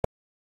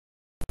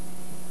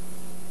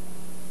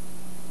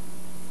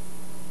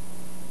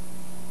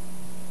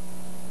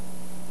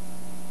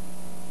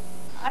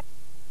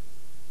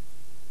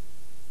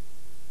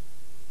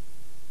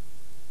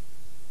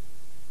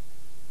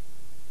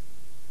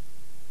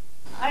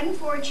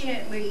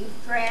Unfortunately,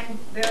 Fran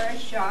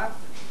Barashov,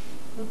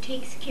 who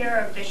takes care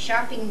of the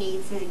shopping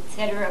needs,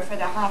 etc. for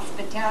the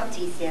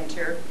hospitality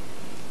center,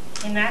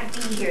 cannot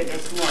be here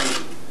this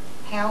morning.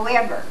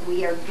 However,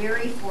 we are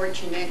very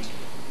fortunate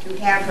to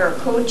have her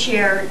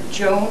co-chair,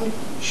 Joan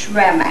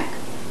Shramek,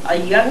 a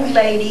young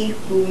lady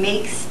who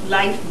makes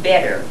life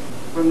better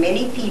for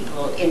many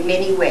people in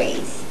many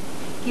ways,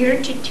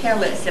 here to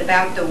tell us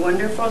about the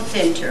wonderful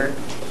center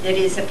that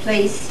is a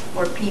place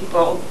for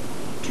people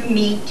to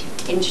meet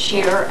and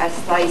share a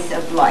slice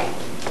of life,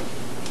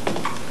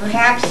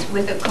 perhaps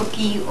with a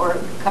cookie or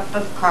a cup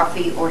of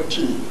coffee or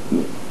tea.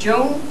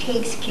 Joan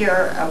takes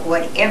care of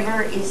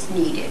whatever is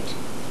needed,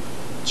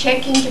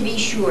 checking to be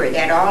sure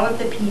that all of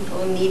the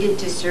people needed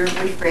to serve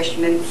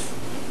refreshments,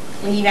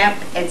 clean up,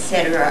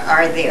 etc.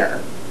 are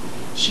there.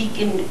 She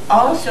can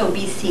also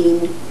be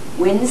seen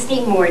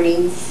Wednesday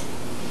mornings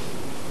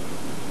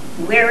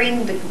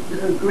wearing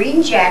her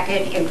green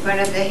jacket in front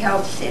of the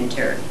health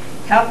center,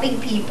 helping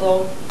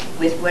people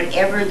with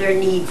whatever their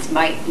needs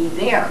might be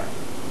there.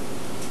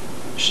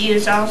 She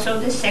is also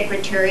the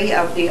secretary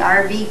of the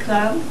RV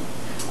Club.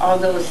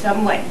 Although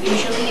somewhat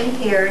visually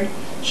impaired,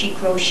 she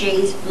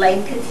crochets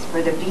blankets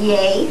for the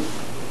VA,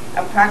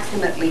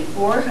 approximately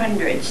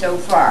 400 so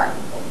far.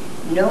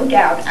 No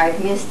doubt I've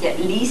missed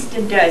at least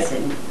a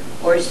dozen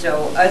or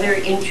so other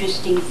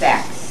interesting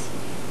facts.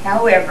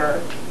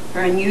 However,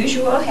 her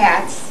unusual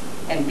hats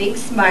and big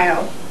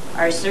smile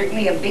are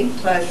certainly a big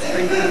plus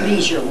for the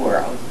leisure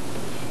world.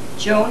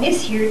 Joan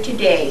is here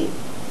today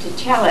to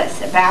tell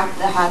us about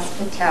the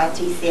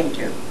Hospitality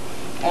Center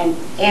and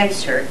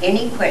answer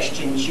any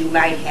questions you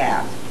might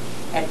have.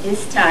 At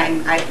this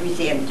time, I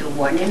present the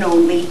one and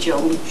only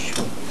Joan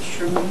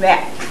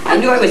Shramek. I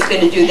knew I was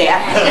going to do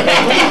that.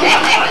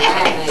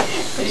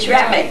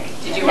 Shramek.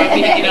 Did you want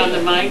me to get on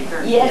the mic?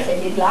 Or? Yes,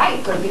 if you'd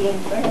like, or be in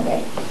front of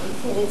it. He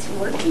said it's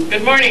working.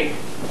 Good morning.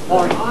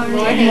 Morning.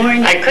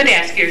 Morning. I could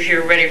ask you if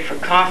you're ready for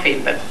coffee,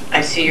 but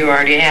I see you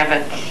already have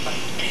it.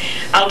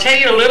 I'll tell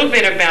you a little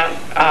bit about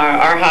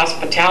our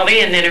hospitality,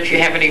 and then if you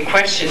have any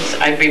questions,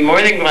 I'd be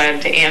more than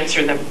glad to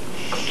answer them.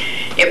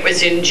 It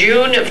was in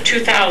June of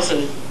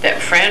 2000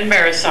 that Fran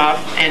Barashov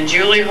and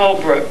Julie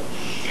Holbrook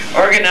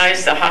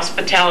organized the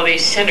Hospitality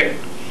Center,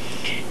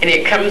 and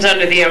it comes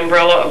under the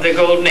umbrella of the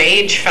Golden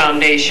Age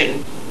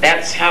Foundation.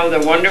 That's how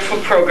the wonderful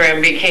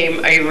program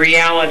became a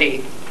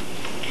reality.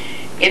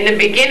 In the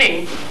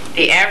beginning,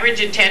 the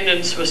average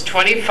attendance was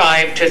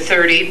 25 to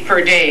 30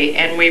 per day,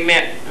 and we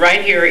met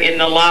right here in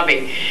the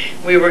lobby.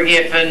 We were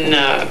given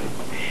a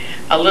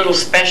little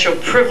special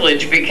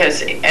privilege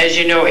because, as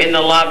you know, in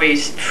the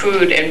lobbies,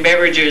 food and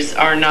beverages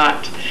are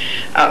not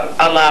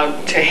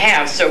allowed to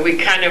have, so we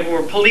kind of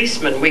were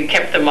policemen. We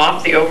kept them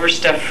off the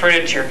overstuffed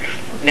furniture.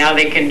 Now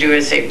they can do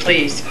as they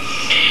please.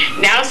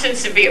 Now,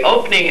 since the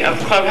opening of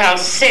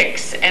Clubhouse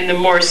 6 and the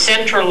more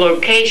central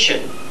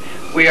location,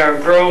 we are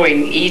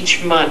growing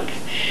each month.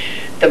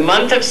 The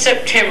month of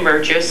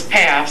September just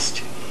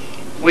passed,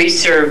 we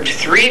served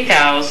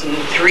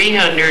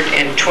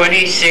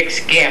 3,326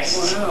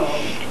 guests, wow.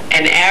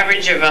 An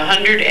average of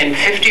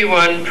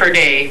 151 per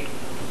day.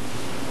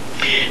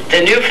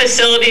 The new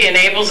facility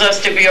enables us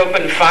to be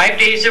open 5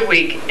 days a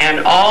week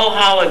and all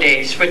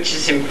holidays, which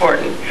is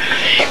important.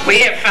 We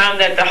have found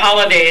that the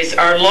holidays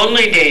are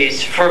lonely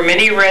days for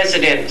many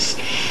residents,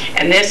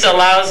 and this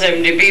allows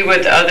them to be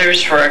with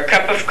others for a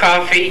cup of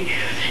coffee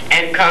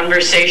and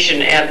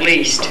conversation at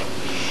least.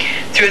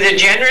 Through the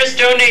generous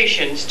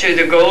donations to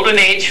the Golden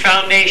Age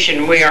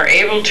Foundation, we are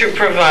able to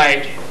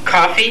provide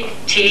coffee,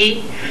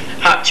 tea,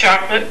 hot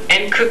chocolate,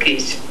 and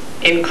cookies,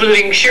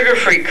 including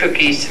sugar-free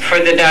cookies for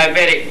the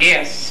diabetic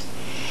guests.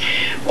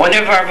 One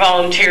of our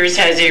volunteers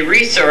has a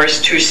resource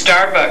to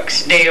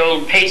Starbucks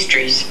day-old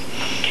pastries,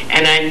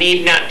 and I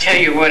need not tell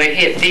you what a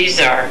hit these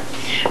are.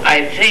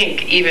 I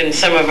think even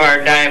some of our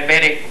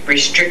diabetic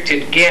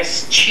restricted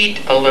guests cheat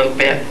a little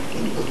bit.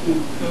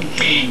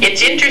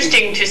 It's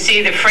interesting to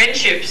see the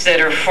friendships that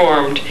are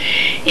formed.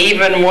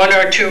 Even 1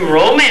 or 2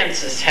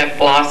 romances have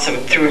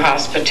blossomed through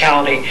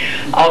hospitality,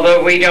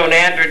 although we don't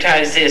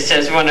advertise this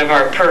as one of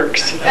our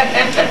perks.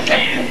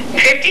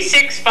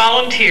 56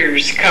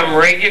 volunteers come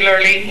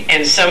regularly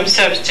and some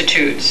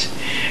substitutes.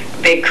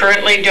 They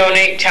currently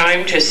donate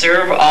time to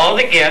serve all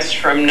the guests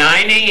from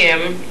 9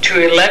 a.m.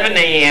 to 11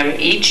 a.m.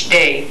 each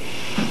day.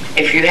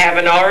 If you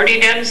haven't already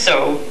done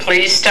so,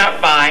 please stop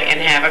by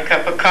and have a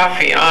cup of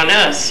coffee on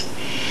us.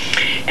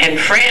 And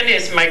Fran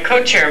is my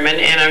co-chairman,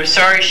 and I'm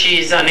sorry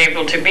she's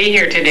unable to be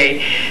here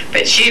today,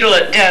 but she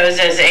does,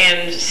 as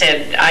Ann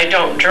said, I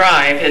don't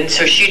drive, and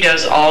so she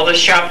does all the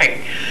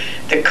shopping.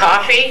 The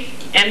coffee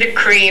and the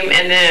cream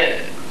and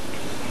the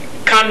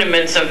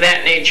condiments of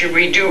that nature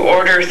we do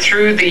order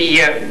through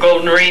the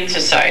Golden Rain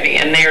Society,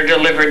 and they are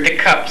delivered, the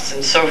cups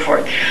and so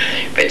forth.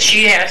 But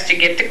she has to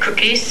get the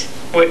cookies,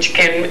 which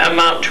can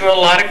amount to a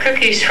lot of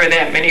cookies for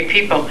that many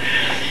people,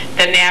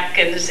 the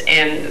napkins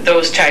and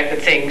those type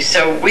of things.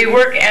 So we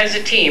work as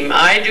a team.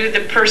 I do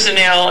the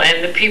personnel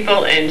and the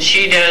people, and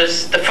she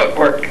does the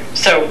footwork.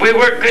 So we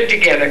work good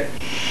together.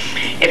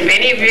 If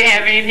any of you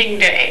have anything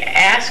to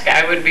ask,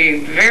 I would be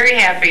very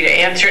happy to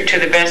answer it to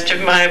the best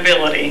of my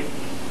ability.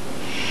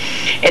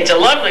 It's a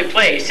lovely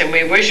place, and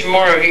we wish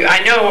more of you.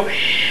 I know,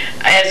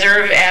 as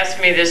Irv asked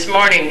me this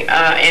morning,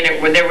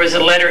 there was a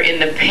letter in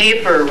the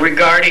paper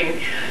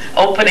regarding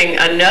opening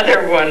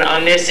another one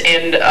on this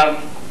end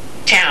of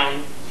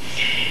town.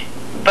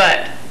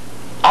 But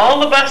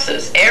all the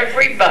buses,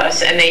 every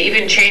bus, and they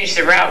even changed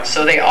the route,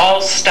 so they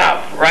all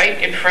stop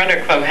right in front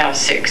of Clubhouse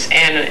 6.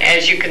 And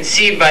as you can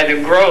see by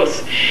the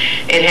growth,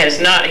 it has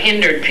not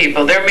hindered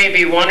people. There may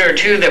be one or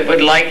two that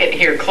would like it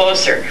here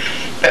closer,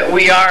 but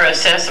we are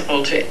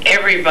accessible to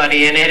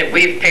everybody, and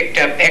we've picked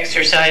up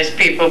exercise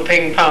people,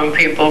 ping pong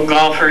people,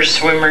 golfers,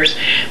 swimmers.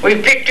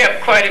 We've picked up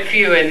quite a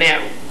few in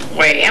that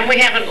way, and we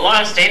haven't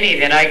lost any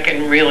that I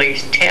can really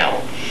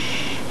tell.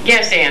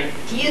 Yes, Ann?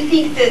 Do you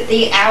think that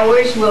the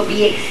hours will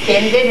be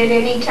extended at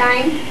any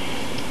time?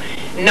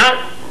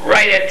 Not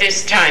right at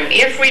this time.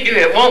 If we do,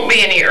 it won't be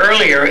any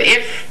earlier.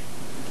 If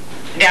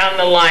down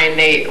the line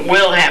they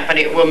will happen,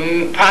 it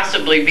will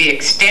possibly be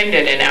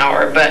extended an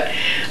hour, but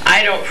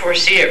I don't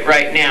foresee it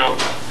right now.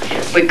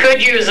 We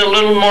could use a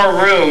little more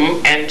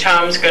room, and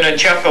Tom's going to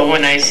chuckle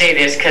when I say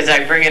this because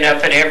I bring it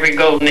up at every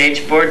Golden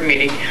Age board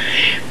meeting,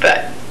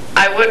 but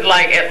I would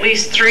like at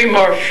least 3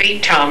 more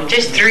feet, Tom,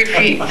 just 3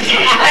 feet.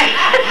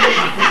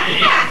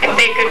 If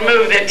they could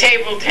move the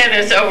table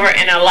tennis over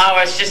and allow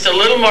us just a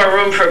little more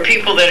room for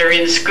people that are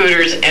in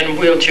scooters and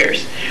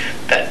wheelchairs.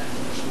 But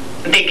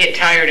they get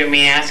tired of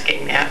me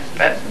asking that,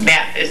 but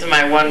that is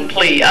my one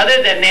plea.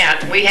 Other than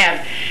that, we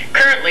have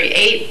currently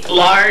 8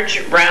 large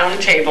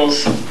round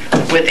tables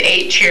with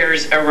 8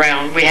 chairs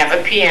around. We have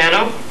a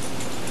piano,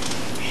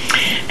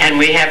 and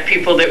we have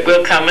people that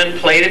will come and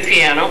play the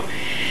piano.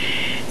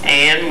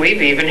 And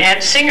we've even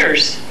had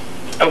singers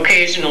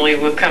occasionally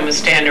will come and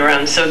stand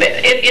around, so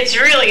that it's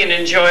really an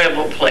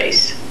enjoyable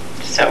place.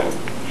 So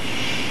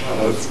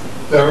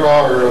there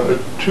are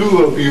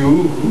 2 of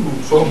you who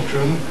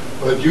function,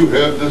 but you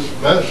have this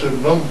massive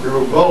number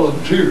of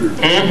volunteers.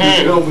 Can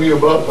you tell me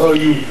about how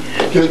you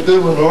get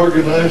them and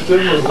organize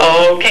them?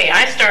 Okay,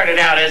 I started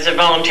out as a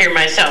volunteer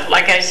myself.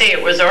 Like I say,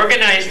 it was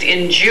organized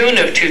in June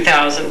of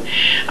 2000.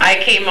 I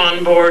came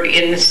on board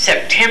in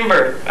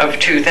September of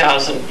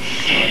 2000.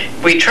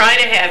 We try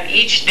to have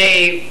each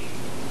day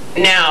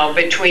now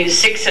between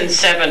 6 and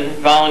 7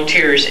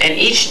 volunteers, and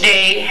each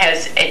day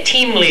has a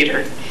team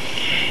leader.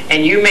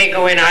 And you may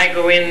go in, I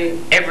go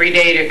in every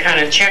day to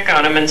kind of check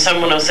on them, and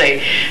someone will say,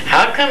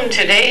 how come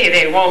today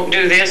they won't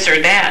do this or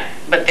that,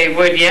 but they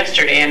would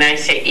yesterday? And I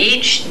say,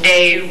 each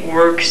day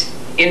works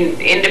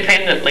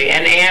independently,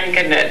 and Ann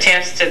can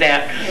attest to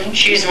that.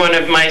 She's one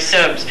of my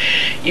subs.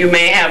 You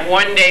may have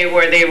one day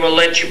where they will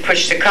let you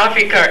push the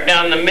coffee cart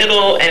down the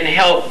middle and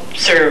help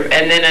serve,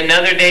 and then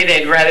another day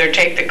they'd rather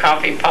take the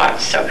coffee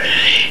pots. So,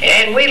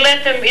 and we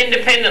let them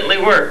independently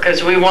work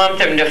because we want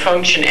them to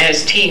function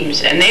as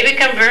teams, and they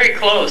become very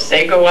close.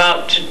 They go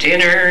out to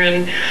dinner,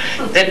 and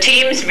the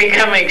teams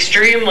become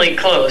extremely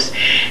close.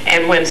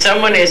 And when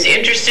someone is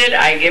interested,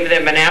 I give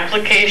them an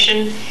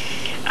application,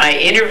 I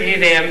interview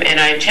them, and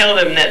I tell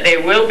them that they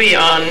will be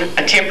on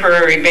a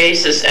temporary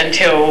basis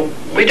until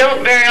we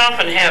don't very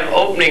often have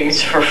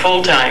openings for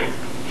full-time.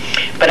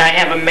 But I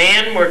have a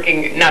man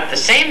working, not the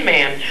same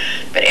man,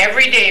 but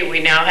every day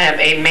we now have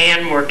a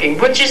man working,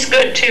 which is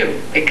good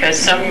too, because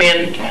some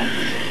men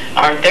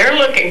aren't there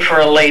looking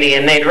for a lady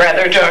and they'd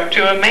rather talk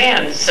to a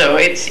man. So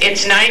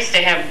it's nice to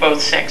have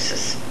both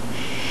sexes.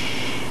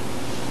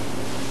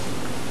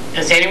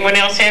 Does anyone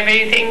else have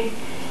anything?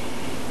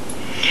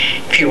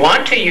 If you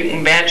want to, you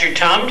can badger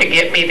Tom to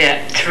get me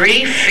that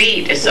 3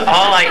 feet is all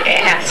I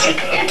ask.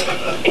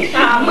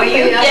 Tom, will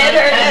you get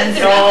her?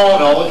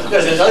 No,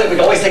 we can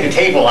always take a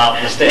table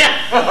out instead.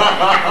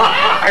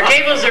 Our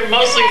tables are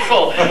mostly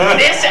full.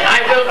 This,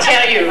 I will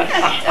tell you,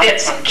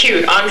 that's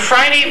cute. On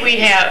Friday, we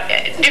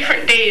have,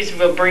 different days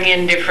we'll bring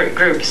in different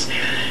groups.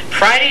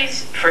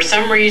 Fridays, for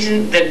some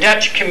reason, the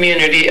Dutch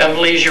community of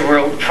Leisure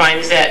World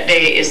finds that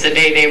day is the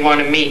day they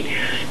want to meet.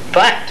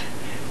 But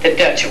the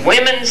Dutch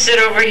women sit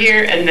over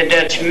here and the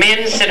Dutch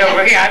men sit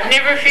over here. I've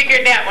never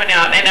figured that one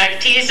out, and I've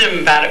teased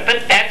them about it,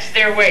 but that's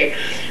their way.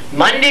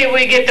 Monday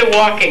we get the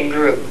walking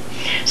group.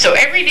 So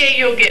every day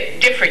you'll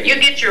get different. You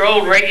get your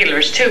old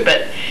regulars too,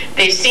 but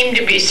they seem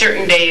to be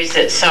certain days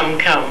that some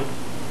come.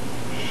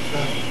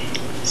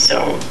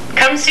 So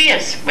come see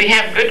us. We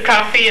have good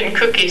coffee and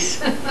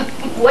cookies.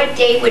 What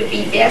day would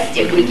be best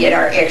if we get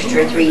our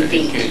extra 3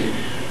 feet?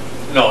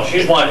 No,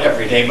 she's wanted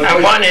every day. But I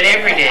want it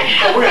every day.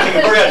 But we're going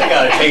to take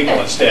out a table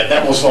instead.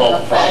 That will solve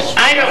the problem.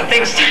 I don't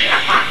think so.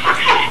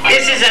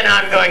 This is an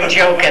ongoing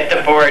joke at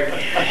the board.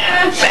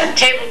 But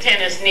table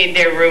tennis need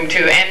their room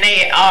too, and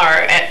they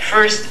are. At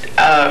first,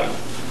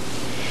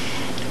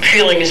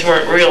 feelings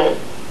weren't real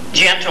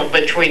gentle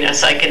between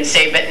us, I can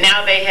say, but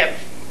now they have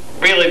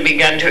really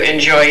begun to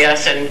enjoy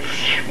us, and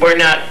we're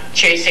not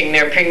chasing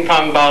their ping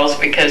pong balls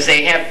because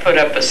they have put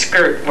up a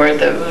skirt where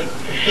the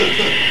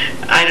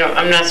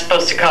I'm not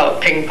supposed to call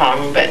it ping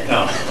pong, but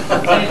No.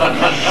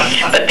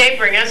 but they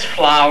bring us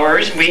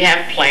flowers. We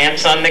have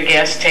plants on the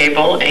guest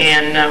table,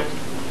 and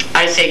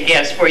I say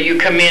guest, where you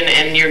come in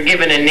and you're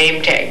given a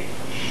name tag.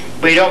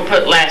 We don't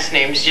put last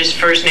names, just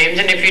first names,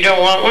 and if you don't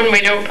want one, we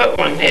don't put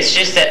one. It's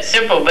just that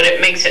simple, but it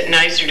makes it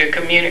nicer to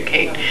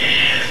communicate.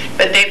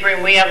 But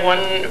we have one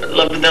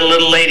of the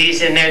little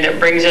ladies in there that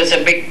brings us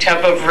a big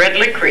tub of red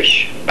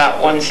licorice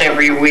about once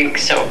every week,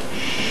 so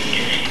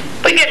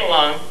we get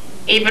along.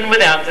 Even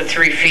without the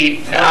 3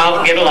 feet,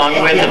 I'll get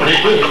along with them.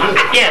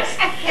 Yes?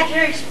 Can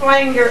you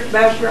explain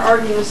about your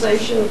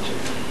organization?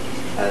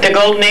 The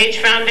Golden Age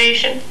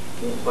Foundation?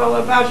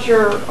 Well, about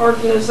your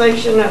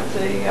organization at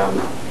the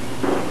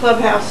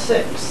Clubhouse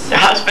 6. The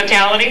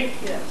hospitality?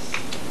 Yes.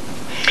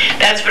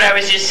 That's what I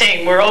was just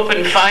saying. We're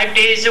open 5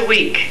 days a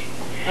week.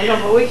 I know,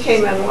 but we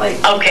came in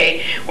late.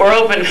 Okay, we're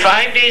open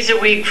 5 days a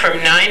week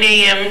from 9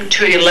 a.m.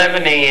 to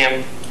 11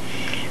 a.m.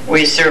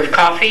 We serve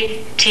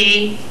coffee,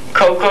 tea,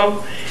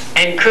 cocoa,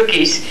 and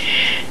cookies,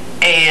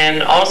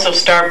 and also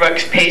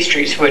Starbucks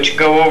pastries, which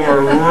go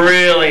over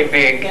really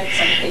big.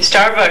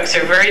 Starbucks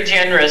are very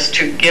generous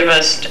to give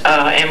us,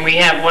 and we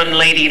have one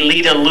lady,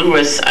 Lita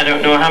Lewis, I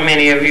don't know how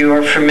many of you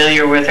are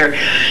familiar with her.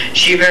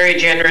 She very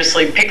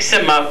generously picks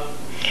them up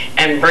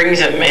and brings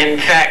them. In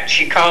fact,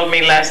 she called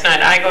me last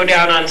night. I go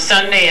down on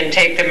Sunday and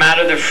take them out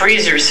of the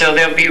freezer so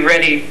they'll be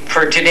ready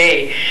for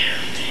today.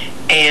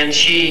 And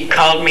she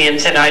called me and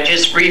said, I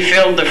just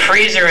refilled the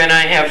freezer and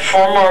I have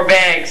 4 more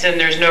bags and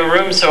there's no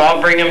room, so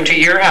I'll bring them to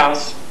your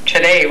house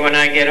today when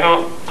I get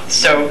home.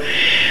 So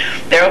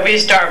there'll be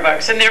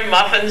Starbucks, and they're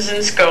muffins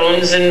and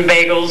scones and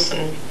bagels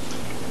and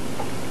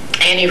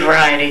any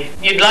variety.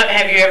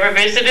 Have you ever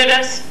visited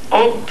us?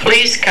 Oh,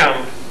 please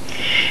come.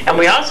 And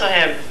we also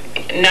have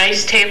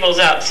nice tables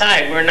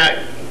outside. We're not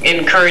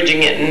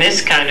encouraging it in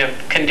this kind of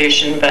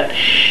condition, but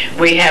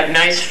we have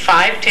nice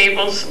 5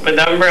 tables with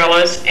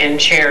umbrellas and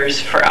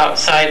chairs for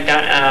outside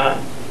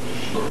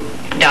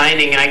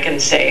dining, I can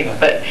say.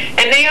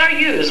 And they are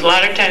used. A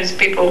lot of times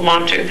people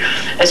want to,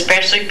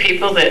 especially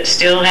people that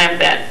still have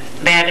that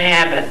bad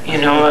habit, you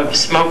know, of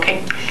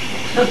smoking.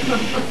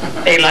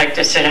 They like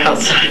to sit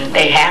outside.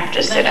 They have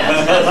to sit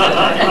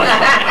outside.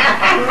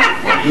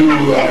 Do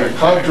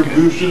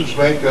contributions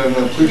make an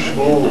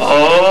appreciable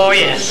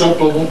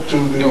supplement to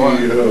the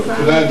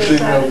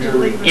financing of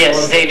your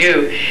Yes, they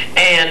do.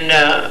 And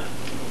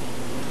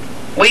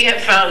we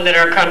have found that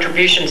our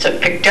contributions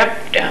have picked up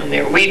down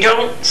there. We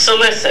don't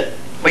solicit.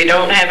 We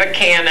don't have a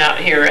can out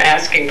here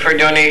asking for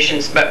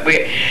donations, but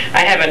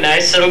I have a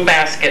nice little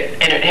basket,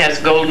 and it has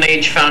Golden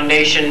Age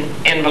Foundation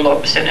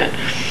envelopes in it.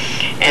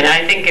 And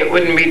I think it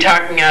wouldn't be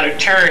talking out of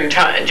turn.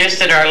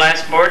 Just at our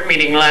last board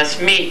meeting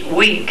last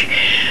week,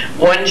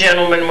 one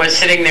gentleman was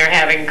sitting there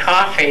having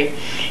coffee,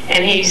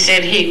 and he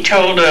said he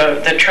told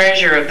the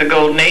treasurer of the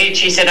Golden Age,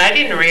 he said, I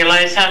didn't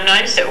realize how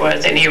nice it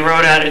was, and he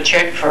wrote out a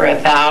check for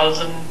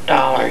 $1,000.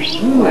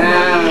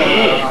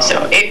 Wow.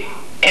 So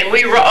and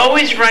we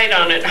always write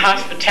on it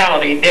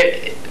hospitality.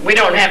 That we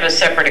don't have a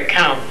separate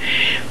account.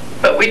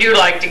 But we do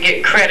like to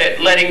get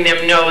credit, letting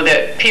them know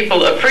that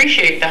people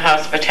appreciate the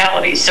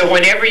hospitality. So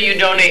whenever you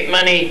donate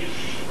money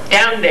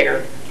down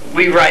there,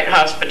 we write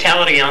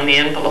hospitality on the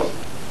envelope.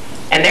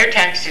 And they're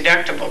tax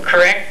deductible,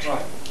 correct?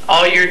 Right.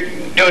 All your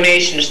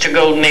donations to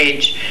Golden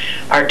Age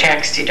are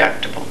tax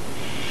deductible.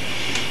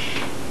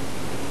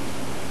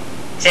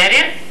 Is that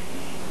it?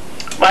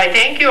 Well, I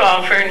thank you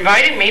all for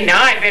inviting me.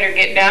 Now I better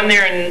get down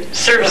there and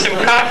serve some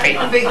coffee.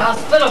 Be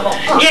hospitable.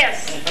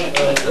 Yes. Thank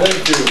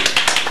you.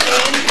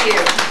 Thank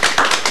you.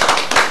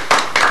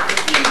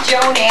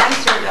 Joan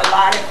answered a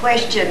lot of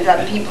questions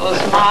on people's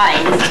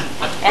minds,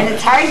 and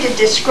it's hard to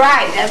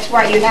describe. That's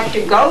why you have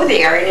to go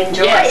there and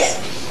enjoy Yes.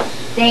 it.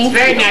 Thank you.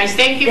 Very nice.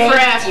 Thank you for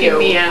asking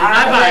me. Our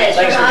Bye-bye. pleasure.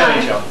 Thanks for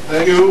coming,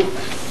 Joan.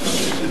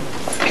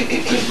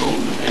 Thank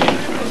you.